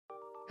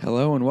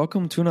Hello and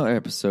welcome to another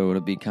episode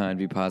of Be Kind,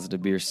 Be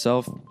Positive, Be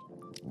Yourself.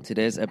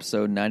 Today's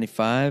episode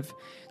 95.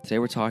 Today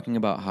we're talking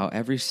about how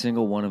every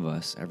single one of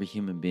us, every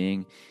human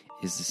being,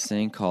 is this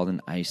thing called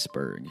an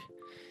iceberg.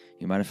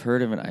 You might have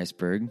heard of an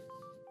iceberg.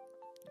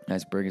 An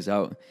iceberg is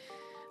out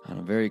on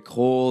a very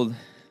cold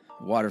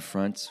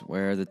waterfront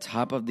where the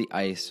top of the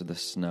ice or the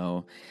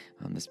snow,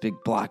 this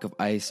big block of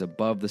ice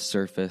above the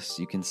surface,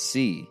 you can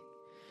see.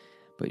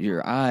 But to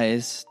your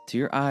eyes,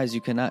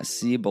 you cannot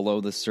see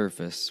below the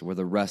surface where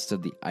the rest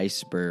of the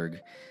iceberg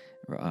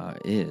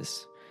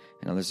is.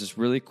 There's this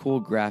really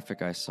cool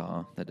graphic I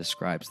saw that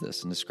describes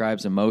this and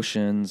describes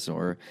emotions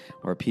or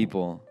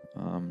people,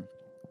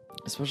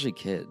 especially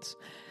kids.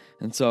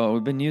 And so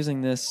we've been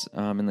using this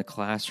in the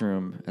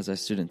classroom as I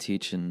student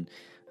teach, and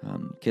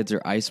kids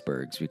are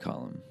icebergs, we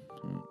call them.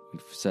 And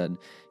we've said,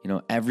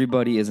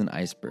 everybody is an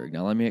iceberg.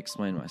 Now let me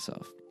explain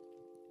myself.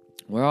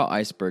 We're all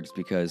icebergs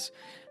because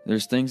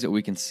there's things that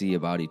we can see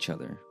about each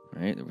other,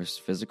 right? There's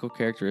physical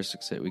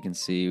characteristics that we can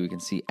see. We can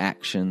see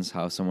actions,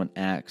 how someone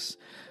acts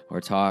or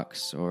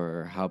talks,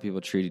 or how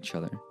people treat each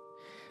other.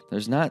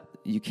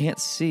 You can't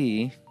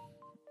see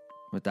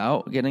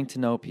without getting to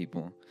know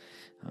people.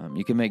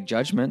 You can make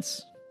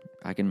judgments.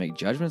 I can make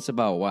judgments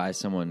about why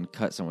someone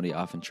cut somebody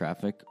off in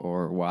traffic,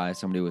 or why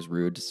somebody was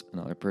rude to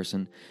another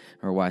person,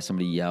 or why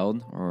somebody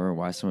yelled, or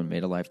why someone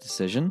made a life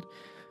decision.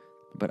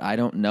 But I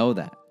don't know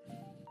that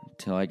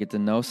until I get to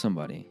know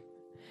somebody.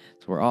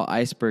 So we're all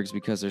icebergs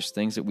because there's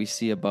things that we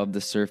see above the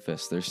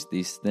surface. There's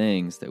these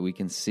things that we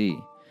can see,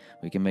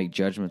 we can make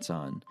judgments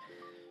on.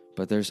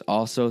 But there's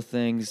also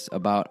things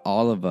about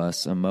all of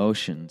us,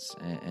 emotions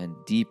and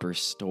deeper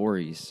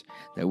stories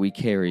that we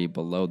carry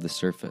below the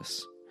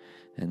surface.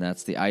 And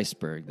that's the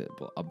iceberg. That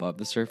above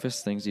the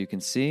surface, things you can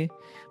see.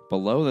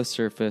 Below the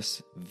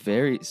surface,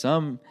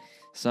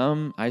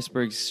 some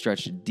icebergs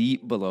stretch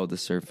deep below the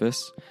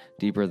surface,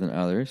 deeper than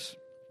others.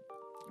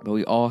 But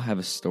we all have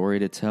a story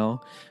to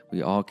tell.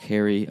 We all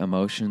carry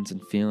emotions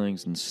and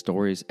feelings and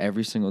stories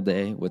every single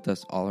day with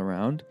us all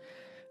around.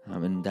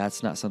 And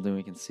that's not something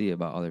we can see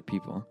about other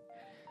people.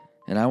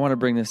 And I want to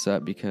bring this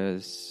up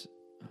because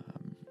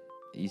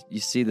you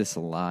see this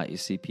a lot. You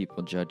see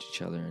people judge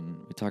each other. And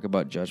we talk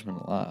about judgment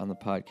a lot on the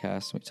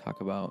podcast. We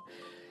talk about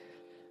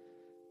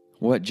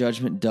what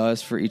judgment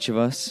does for each of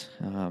us,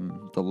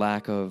 the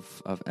lack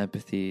of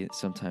empathy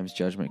sometimes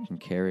judgment can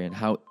carry, and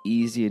how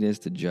easy it is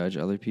to judge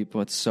other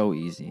people. It's so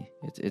easy.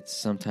 It's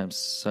sometimes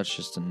such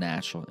just a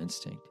natural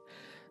instinct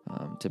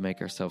to make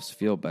ourselves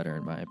feel better,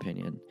 in my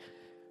opinion.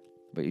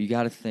 But you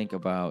got to think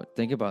about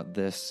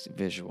this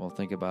visual.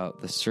 Think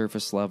about the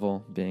surface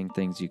level being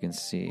things you can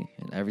see,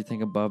 and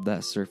everything above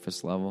that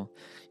surface level.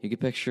 You can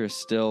picture a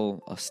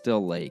still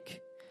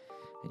lake,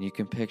 and you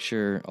can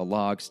picture a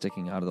log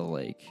sticking out of the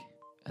lake.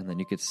 And then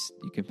you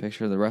can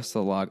picture the rest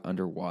of the log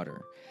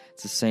underwater.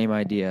 It's the same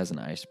idea as an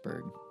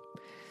iceberg.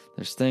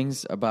 There's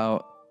things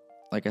about,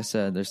 like I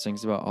said, there's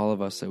things about all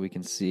of us that we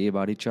can see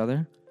about each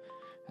other,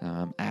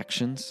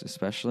 actions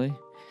especially.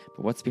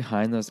 But what's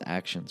behind those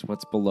actions?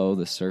 What's below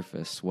the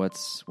surface?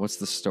 What's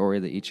the story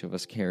that each of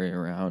us carry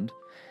around?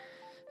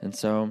 And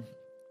so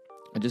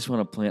I just want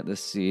to plant this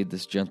seed,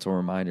 this gentle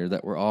reminder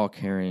that we're all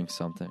carrying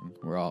something.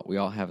 We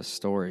all have a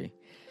story,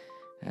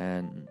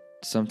 and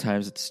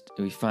sometimes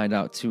we find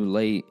out too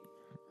late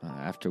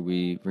after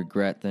we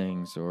regret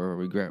things, or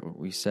regret what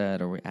we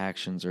said, or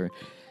actions, or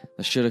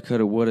the shoulda,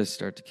 coulda, woulda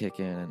start to kick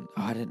in. And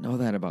I didn't know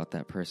that about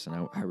that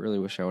person. I really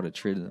wish I would have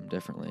treated them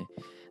differently.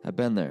 I've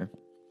been there.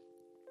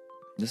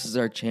 This is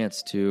our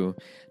chance to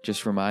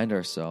just remind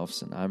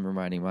ourselves, and I'm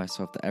reminding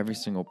myself, that every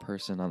single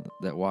person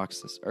that walks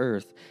this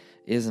earth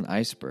is an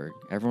iceberg.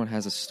 Everyone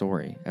has a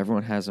story.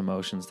 Everyone has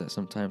emotions that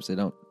sometimes they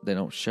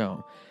don't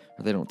show,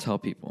 or they don't tell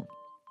people.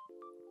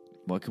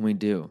 What can we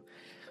do?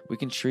 We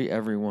can treat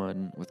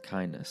everyone with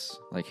kindness,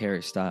 like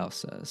Harry Styles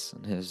says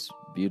in his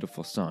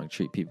beautiful song,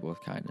 Treat People with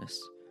Kindness.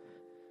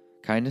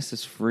 Kindness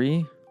is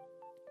free.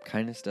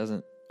 Kindness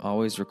doesn't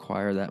always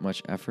require that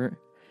much effort.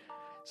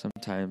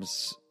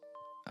 Sometimes,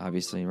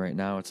 obviously right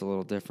now it's a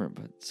little different,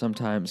 but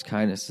sometimes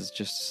kindness is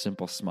just a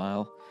simple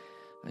smile.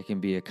 It can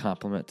be a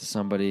compliment to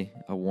somebody,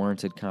 a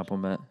warranted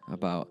compliment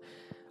about,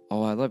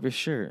 oh, I love your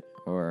shirt,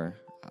 or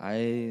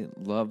I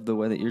love the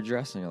way that you're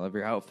dressing, I love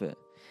your outfit.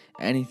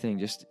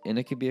 Anything, and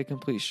it could be a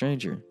complete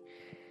stranger.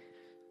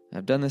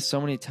 I've done this so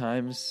many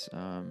times.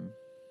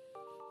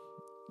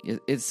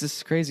 It's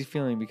this crazy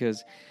feeling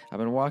because I've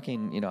been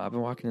walking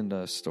into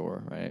a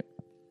store, right?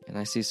 And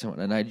I see someone,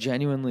 and I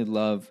genuinely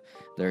love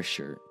their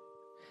shirt.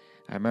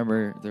 I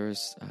remember there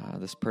was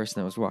this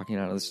person that was walking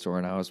out of the store,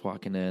 and I was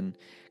walking in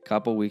a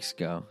couple weeks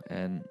ago,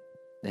 and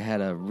they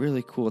had a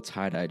really cool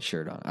tie-dyed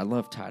shirt on. I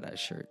love tie-dye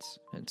shirts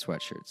and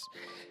sweatshirts.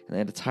 And they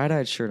had a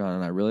tie-dyed shirt on,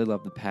 and I really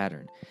love the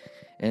pattern.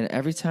 And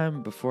every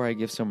time before I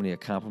give somebody a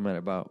compliment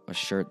about a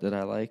shirt that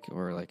I like,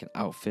 or like an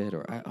outfit,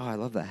 or I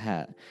love that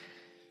hat,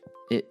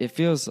 it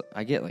feels,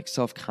 I get like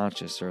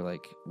self-conscious, or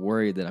like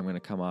worried that I'm going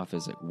to come off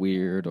as like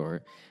weird,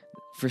 or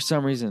for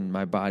some reason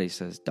my body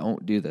says,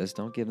 don't do this.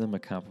 Don't give them a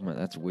compliment.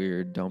 That's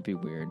weird. Don't be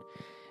weird.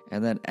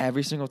 And then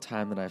every single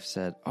time that I've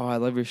said, oh, I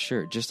love your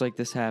shirt, just like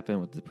this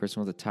happened with the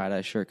person with the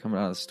tie-dye shirt coming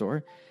out of the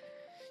store,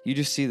 you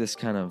just see this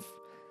kind of,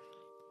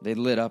 they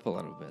lit up a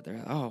little bit. They're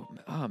like,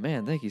 oh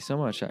man, thank you so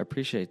much. I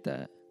appreciate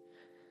that.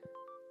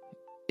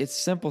 It's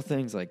simple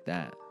things like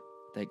that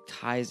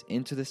ties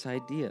into this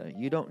idea.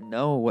 You don't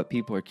know what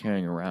people are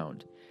carrying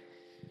around.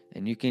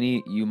 And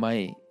you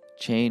might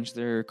change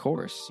their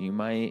course. You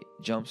might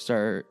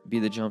be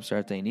the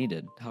jumpstart they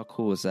needed. How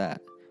cool is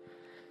that?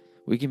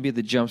 We can be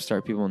the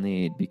jumpstart people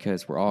need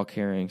because we're all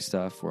carrying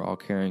stuff. We're all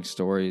carrying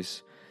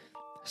stories.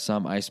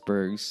 Some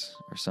icebergs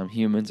or some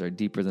humans are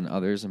deeper than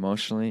others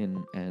emotionally,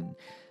 and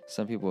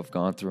some people have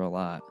gone through a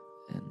lot,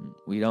 and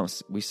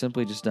we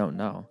simply just don't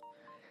know.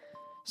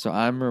 So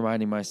I'm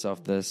reminding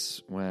myself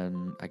this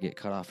when I get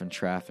cut off in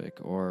traffic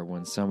or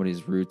when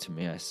somebody's rude to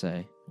me. I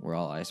say, we're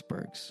all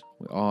icebergs.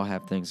 We all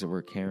have things that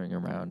we're carrying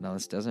around. Now,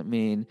 this doesn't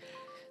mean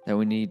that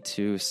we need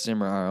to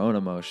simmer our own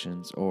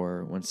emotions,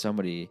 or when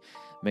somebody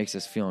makes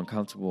us feel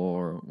uncomfortable,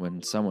 or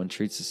when someone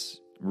treats us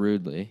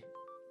rudely.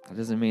 That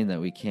doesn't mean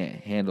that we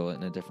can't handle it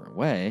in a different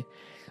way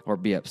or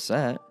be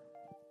upset.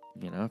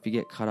 If you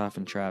get cut off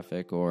in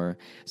traffic or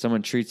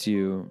someone treats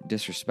you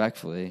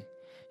disrespectfully,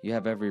 you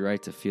have every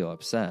right to feel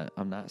upset.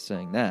 I'm not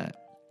saying that.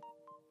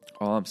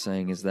 All I'm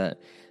saying is that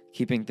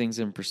keeping things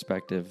in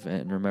perspective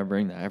and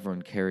remembering that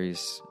everyone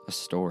carries a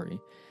story,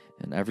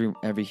 and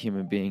every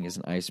human being is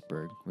an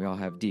iceberg. We all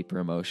have deeper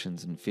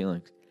emotions and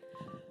feelings.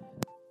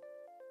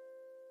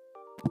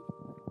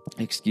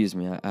 Excuse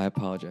me, I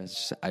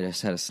apologize. I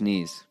just had a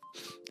sneeze,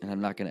 and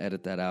I'm not going to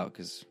edit that out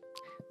because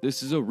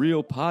this is a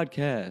real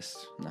podcast.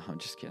 No, I'm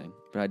just kidding.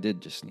 But I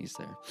did just sneeze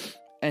there.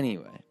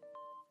 Anyway,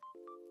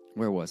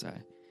 where was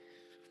I?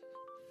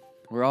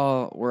 We're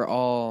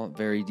all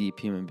very deep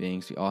human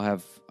beings. We all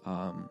have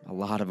a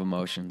lot of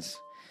emotions.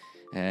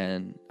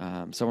 And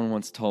someone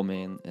once told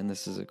me, and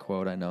this is a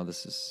quote, I know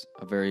this is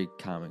a very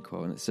common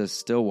quote, and it says,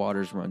 still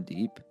waters run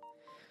deep.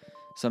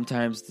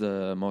 Sometimes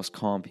the most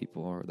calm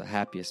people or the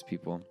happiest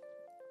people,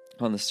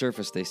 on the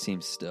surface they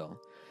seem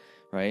still,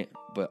 right?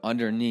 But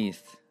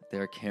underneath,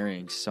 they're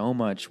carrying so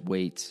much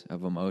weight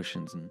of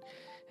emotions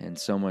and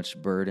so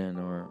much burden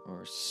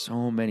or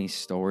so many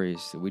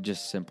stories that we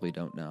just simply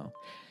don't know.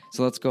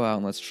 So let's go out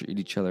and let's treat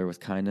each other with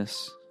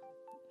kindness.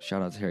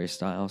 Shout out to Harry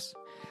Styles.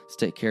 Let's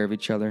take care of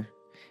each other.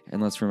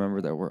 And let's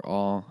remember that we're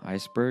all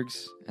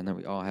icebergs and that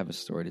we all have a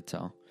story to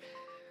tell.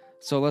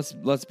 So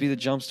let's be the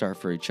jumpstart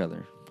for each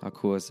other. How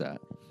cool is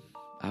that?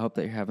 I hope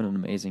that you're having an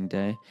amazing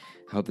day.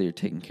 I hope that you're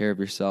taking care of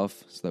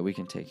yourself so that we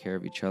can take care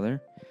of each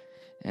other.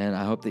 And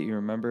I hope that you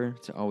remember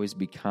to always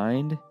be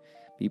kind,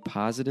 be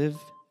positive,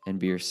 and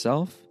be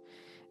yourself.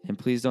 And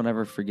please don't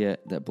ever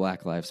forget that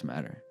Black Lives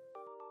Matter.